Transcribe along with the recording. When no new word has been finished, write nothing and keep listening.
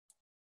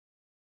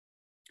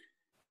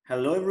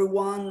Hello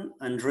everyone,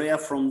 Andrea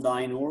from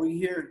Dyne.org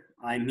here.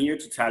 I'm here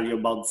to tell you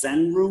about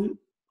Zenroom,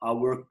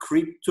 our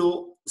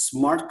crypto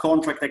smart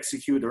contract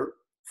executor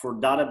for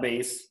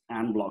database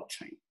and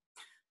blockchain.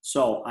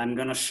 So I'm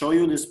gonna show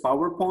you this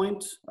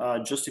PowerPoint,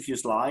 just a few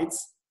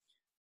slides.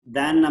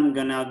 Then I'm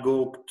gonna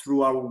go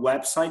through our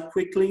website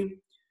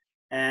quickly.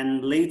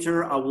 And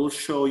later I will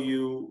show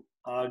you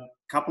a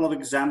couple of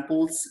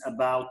examples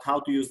about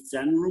how to use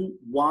Zenroom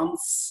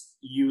once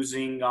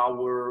using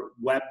our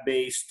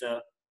web-based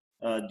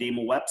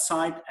demo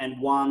website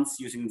and once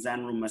using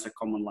Zenroom as a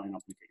command line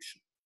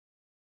application.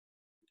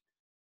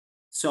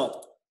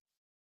 So,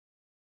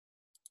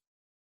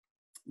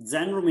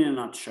 Zenroom in a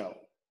nutshell.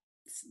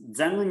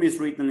 Zenroom is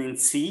written in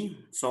C,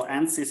 so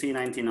NCC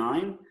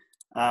 99.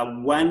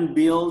 When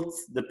built,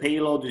 the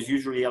payload is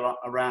usually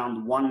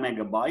around 1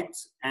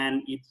 megabyte,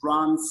 and it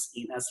runs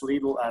in as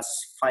little as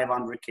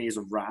 500 Ks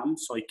of RAM,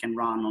 so it can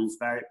run on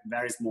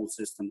very small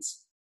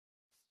systems.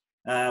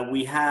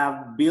 We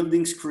have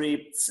building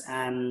scripts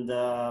and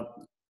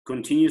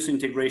continuous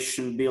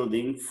integration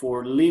building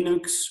for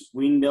Linux,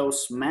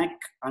 Windows,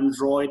 Mac,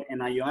 Android,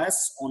 and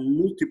iOS on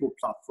multiple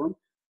platforms.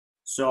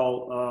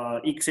 So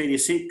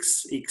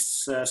x86,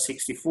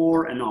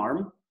 x64, and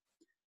ARM.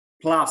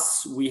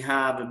 Plus, we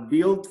have a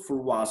build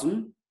for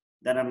WASM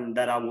that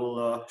I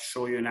will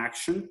show you in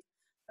action.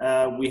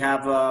 We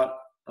have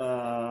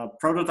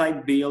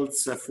prototype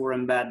builds for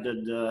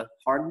embedded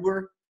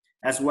hardware,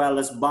 as well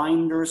as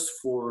binders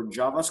for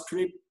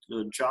JavaScript,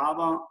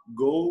 Java,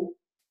 Go,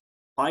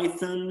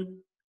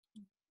 Python,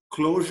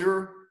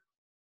 Clojure,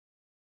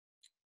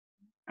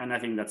 and I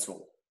think that's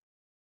all.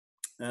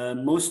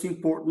 Most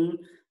important,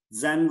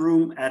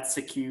 Zenroom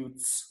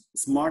executes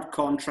smart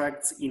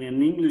contracts in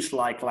an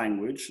English-like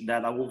language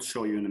that I will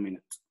show you in a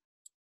minute.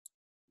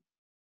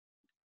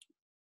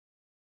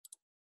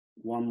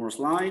 One more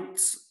slide.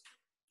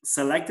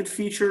 Selected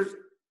features.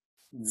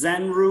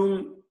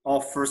 Zenroom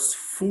offers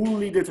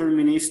fully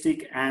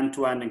deterministic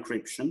end-to-end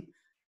encryption,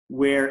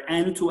 where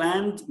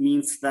end-to-end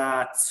means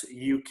that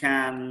you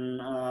can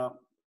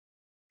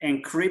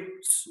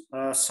encrypt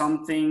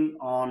something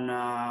on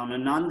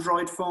an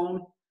Android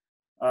phone,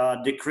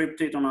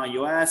 decrypt it on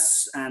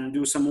iOS, and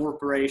do some more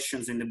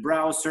operations in the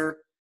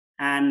browser,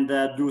 and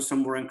do some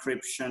more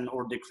encryption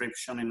or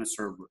decryption in a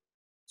server.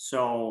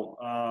 So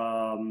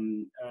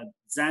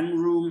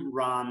Zenroom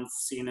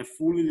runs in a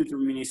fully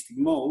deterministic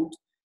mode,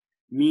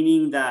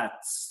 meaning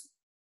that,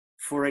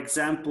 for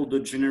example, the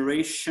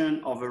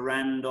generation of a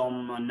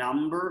random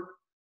number,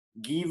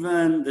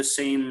 given the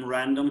same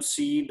random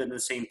seed and the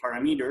same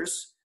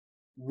parameters,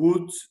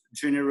 would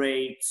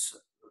generate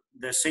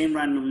the same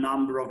random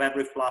number of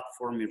every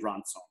platform it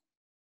runs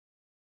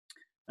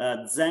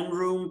on.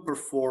 Zenroom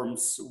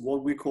performs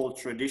what we call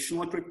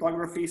traditional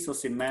cryptography, so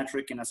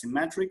symmetric and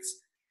asymmetrics,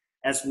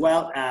 as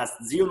well as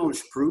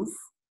zero-knowledge proof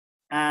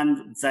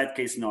and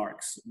ZK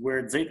snarks,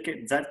 where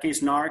ZK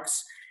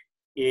snarks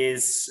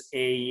is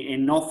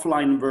an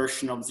offline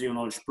version of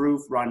zero-knowledge proof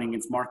running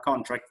in smart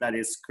contract that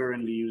is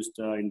currently used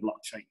in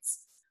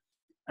blockchains.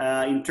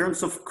 In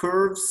terms of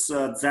curves,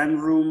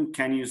 Zenroom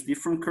can use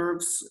different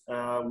curves.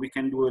 We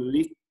can do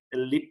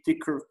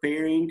elliptic curve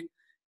pairing,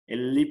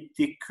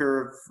 elliptic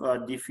curve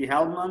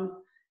Diffie-Hellman,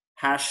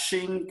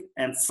 hashing,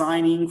 and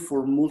signing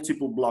for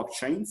multiple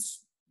blockchains.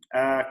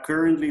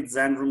 Currently,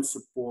 Zenroom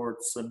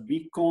supports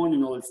Bitcoin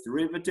and all its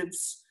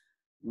derivatives.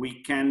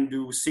 We can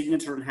do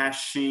signature and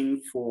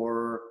hashing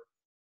for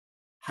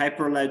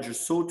Hyperledger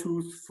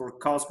Sawtooth, for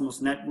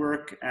Cosmos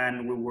Network,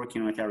 and we're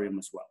working on Ethereum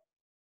as well.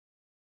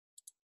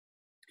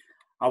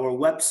 Our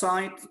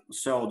website,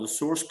 so the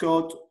source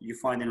code, you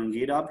find it on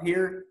GitHub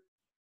here.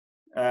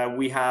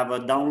 We have a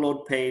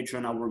download page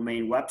on our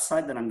main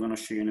website that I'm going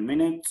to show you in a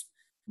minute.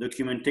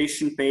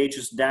 Documentation page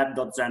is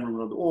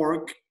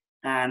dev.zenroom.org,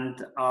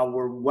 and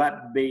our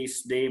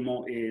web-based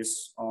demo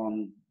is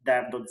on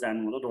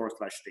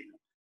dev.zenroom.org/demo,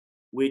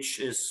 which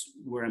is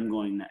where I'm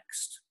going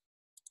next.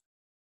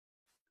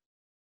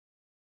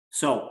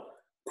 So,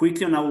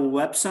 quickly on our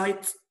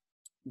website,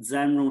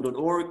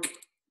 zenroom.org.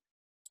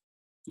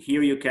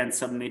 Here you can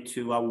submit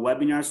to our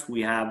webinars.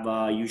 We have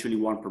usually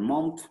one per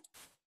month.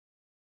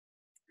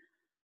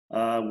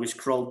 We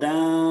scroll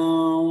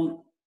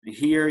down.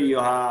 Here you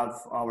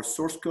have our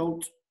source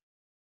code,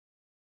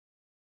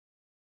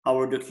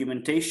 our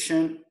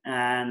documentation,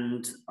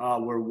 and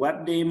our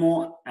web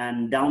demo.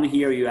 And down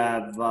here you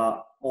have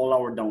all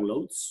our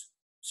downloads.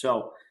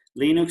 So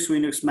Linux,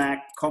 Windows,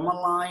 Mac, command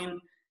line,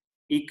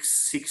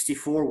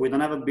 x64. We don't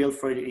have a build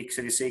for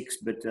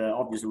x86, but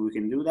obviously we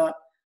can do that.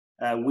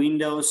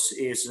 Windows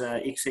is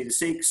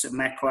x86,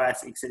 Mac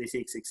OS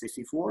x86,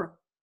 x64.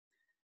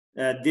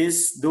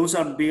 Those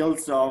are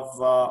builds of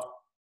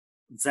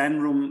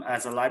Zenroom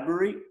as a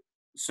library.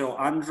 So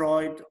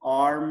Android,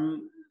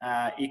 ARM,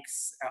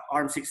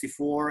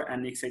 ARM64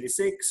 and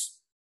x86,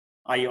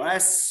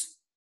 iOS,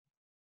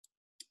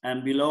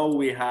 and below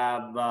we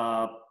have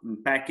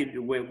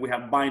we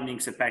have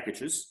bindings and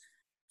packages.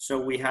 So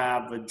we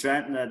have a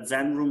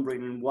Zenroom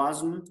written in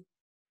WASM.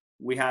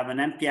 We have an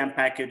npm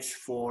package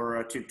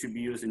for to be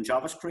used in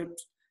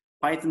JavaScript.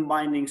 Python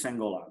bindings and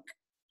Golang.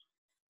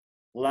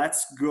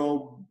 Let's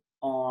go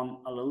on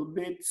a little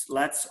bit.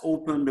 Let's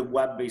open the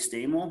web-based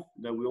demo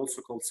that we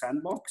also call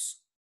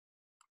Sandbox.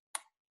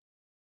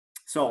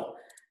 So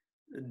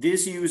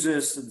this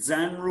uses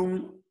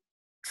Zenroom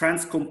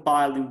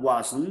transcompiled in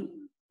WASM.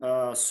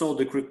 So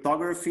the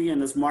cryptography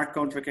and the smart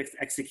contract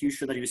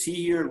execution that you see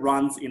here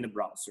runs in the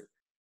browser.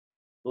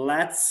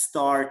 Let's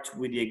start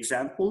with the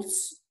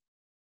examples.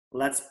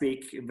 Let's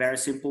pick a very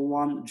simple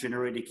one,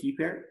 generate a key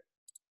pair.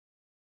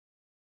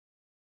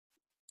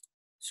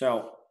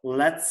 So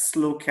let's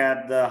look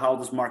at how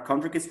the smart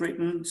contract is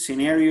written.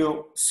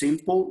 Scenario,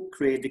 simple,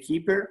 create the key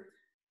pair.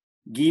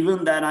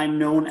 Given that I'm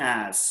known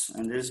as,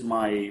 and this is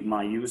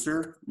my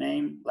user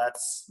name,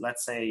 let's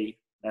say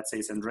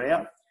it's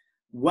Andrea.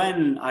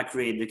 When I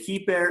create the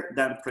key pair,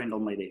 then print all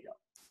my data.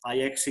 I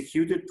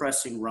execute it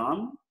pressing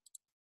run,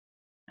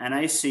 and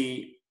I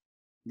see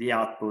the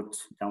output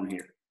down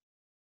here.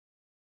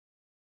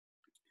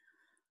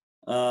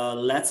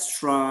 Let's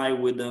try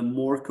with a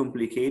more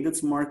complicated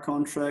smart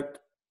contract.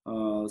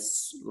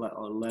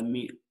 Let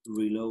me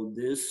reload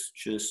this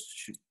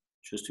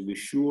just to be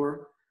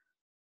sure.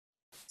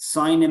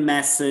 Sign a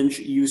message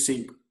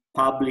using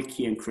public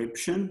key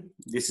encryption.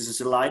 This is a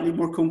slightly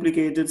more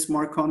complicated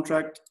smart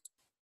contract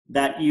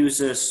that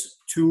uses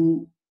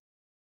two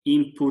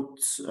input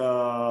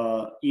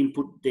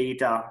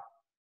data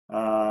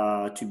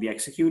to be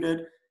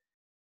executed,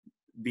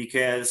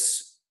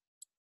 because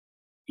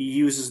it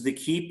uses the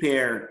key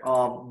pair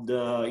of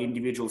the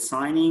individual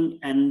signing,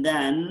 and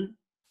then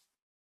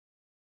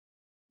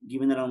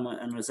given that I'm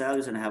on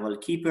Rosales and I have a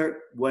key pair,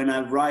 when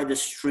I write a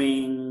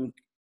string,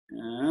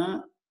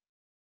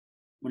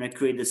 when I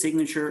create the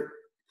signature,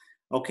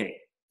 okay,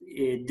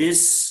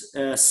 this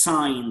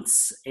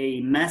signs a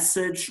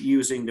message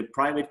using the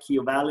private key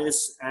of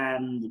Alice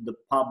and the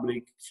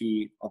public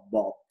key of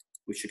Bob,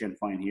 which you can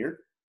find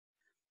here.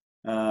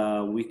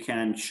 We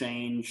can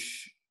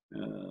change,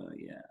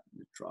 yeah,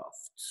 the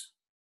draft.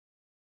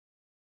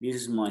 This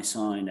is my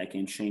sign. I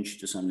can change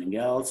it to something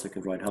else. I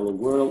can write hello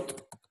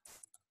world.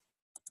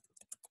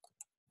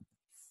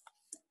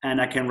 And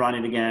I can run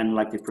it again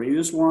like the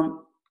previous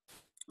one.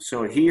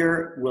 So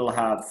here we'll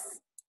have,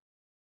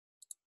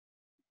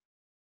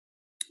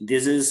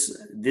 this is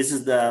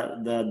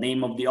the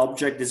name of the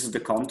object. This is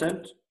the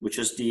content, which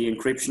is the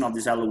encryption of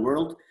this hello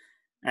world.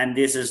 And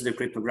this is the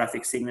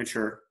cryptographic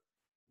signature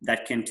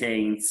that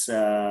contains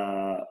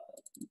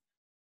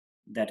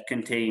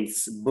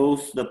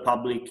both the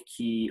public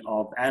key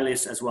of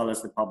Alice as well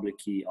as the public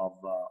key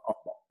of Bob.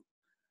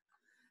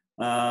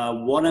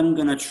 What I'm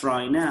gonna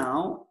try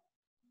now,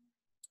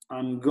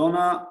 I'm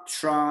gonna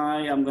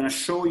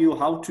show you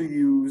how to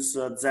use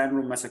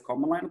Zenroom as a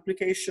command line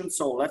application.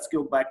 So let's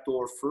go back to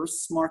our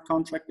first smart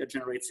contract that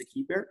generates a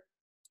key pair,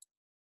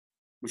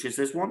 which is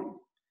this one.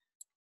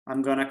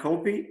 I'm gonna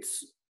copy it,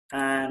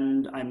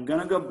 and I'm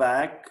gonna go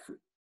back.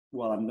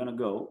 Well, I'm gonna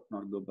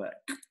not go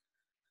back,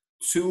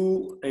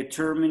 to a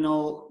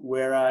terminal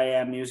where I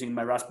am using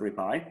my Raspberry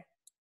Pi.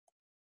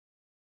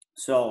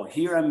 So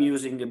here I'm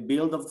using a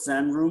build of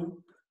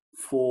Zenroom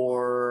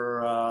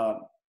for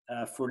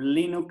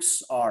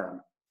Linux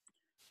ARM.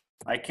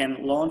 I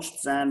can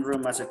launch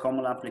Zenroom as a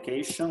common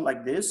application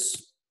like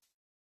this.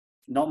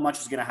 Not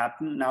much is gonna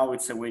happen. Now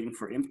it's waiting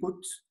for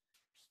input.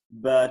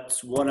 But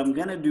what I'm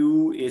gonna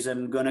do is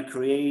I'm gonna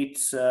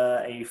create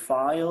a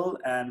file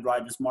and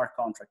write a smart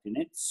contract in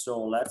it.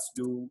 So let's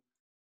do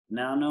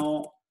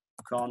nano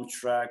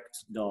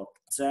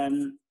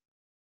contract.zen.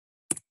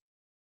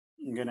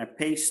 I'm gonna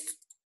paste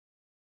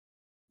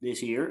this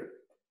here.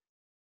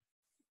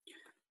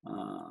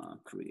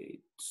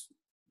 Create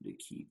the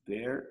key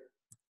pair.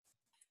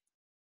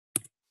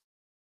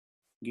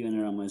 Given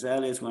a run as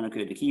Alice, when I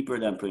create the key pair,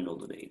 then print all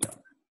the data.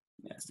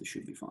 Yes, this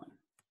should be fine.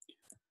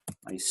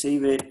 I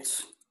save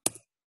it,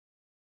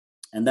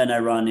 and then I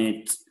run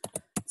it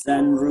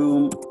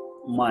Zenroom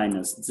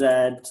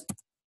 -z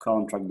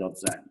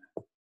contract.zen.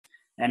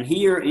 And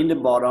here in the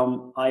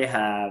bottom, I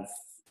have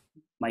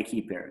my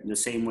key pair, the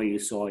same way you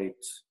saw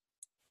it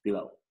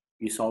below.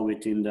 You saw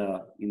it in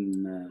the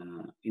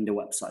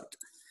website.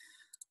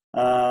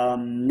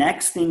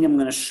 Next thing, I'm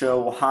going to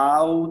show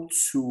how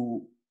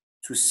to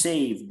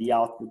save the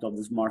output of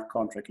the smart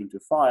contract into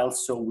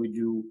files. So we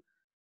do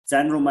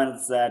Zenroom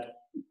 -z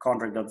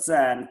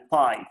contract.zen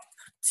pipe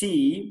t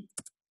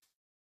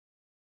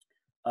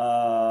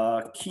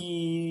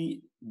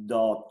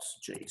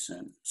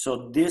key.json.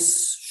 So this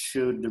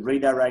should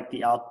redirect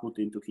the output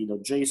into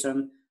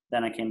key.json.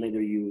 Then I can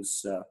later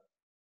use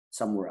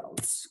somewhere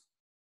else.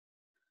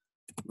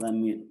 Let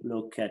me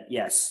look at,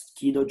 yes,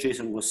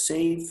 key.json was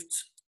saved.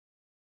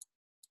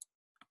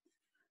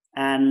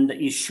 And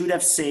it should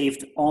have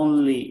saved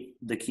only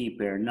the key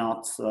pair,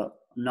 not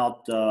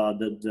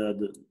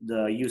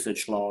the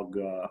usage log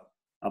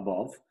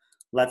above.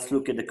 Let's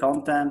look at the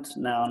content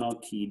now. No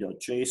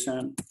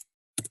key.json.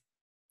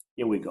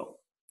 Here we go.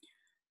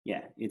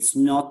 Yeah, it's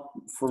not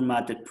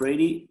formatted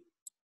pretty,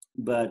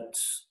 but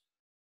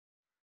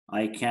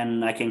I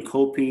can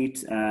copy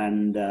it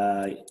and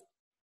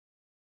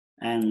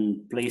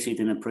and place it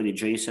in a pretty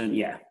JSON,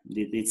 yeah,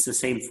 it's the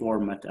same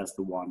format as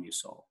the one you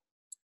saw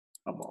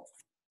above.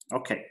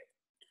 Okay.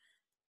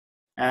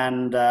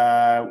 And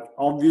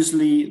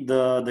obviously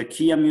the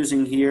key I'm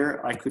using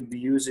here, I could be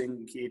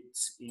using it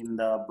in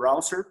the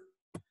browser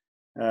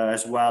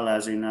as well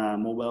as in a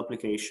mobile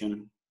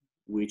application,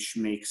 which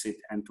makes it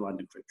end-to-end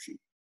encryption.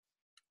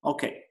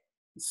 Okay,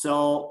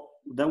 so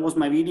that was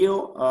my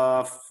video.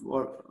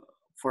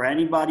 For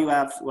anybody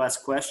who has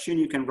question,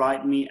 you can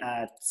write me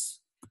at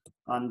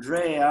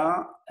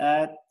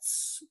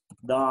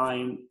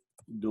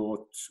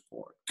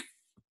Andrea@Dyne.org.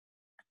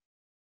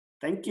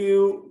 Thank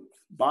you.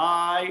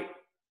 Bye.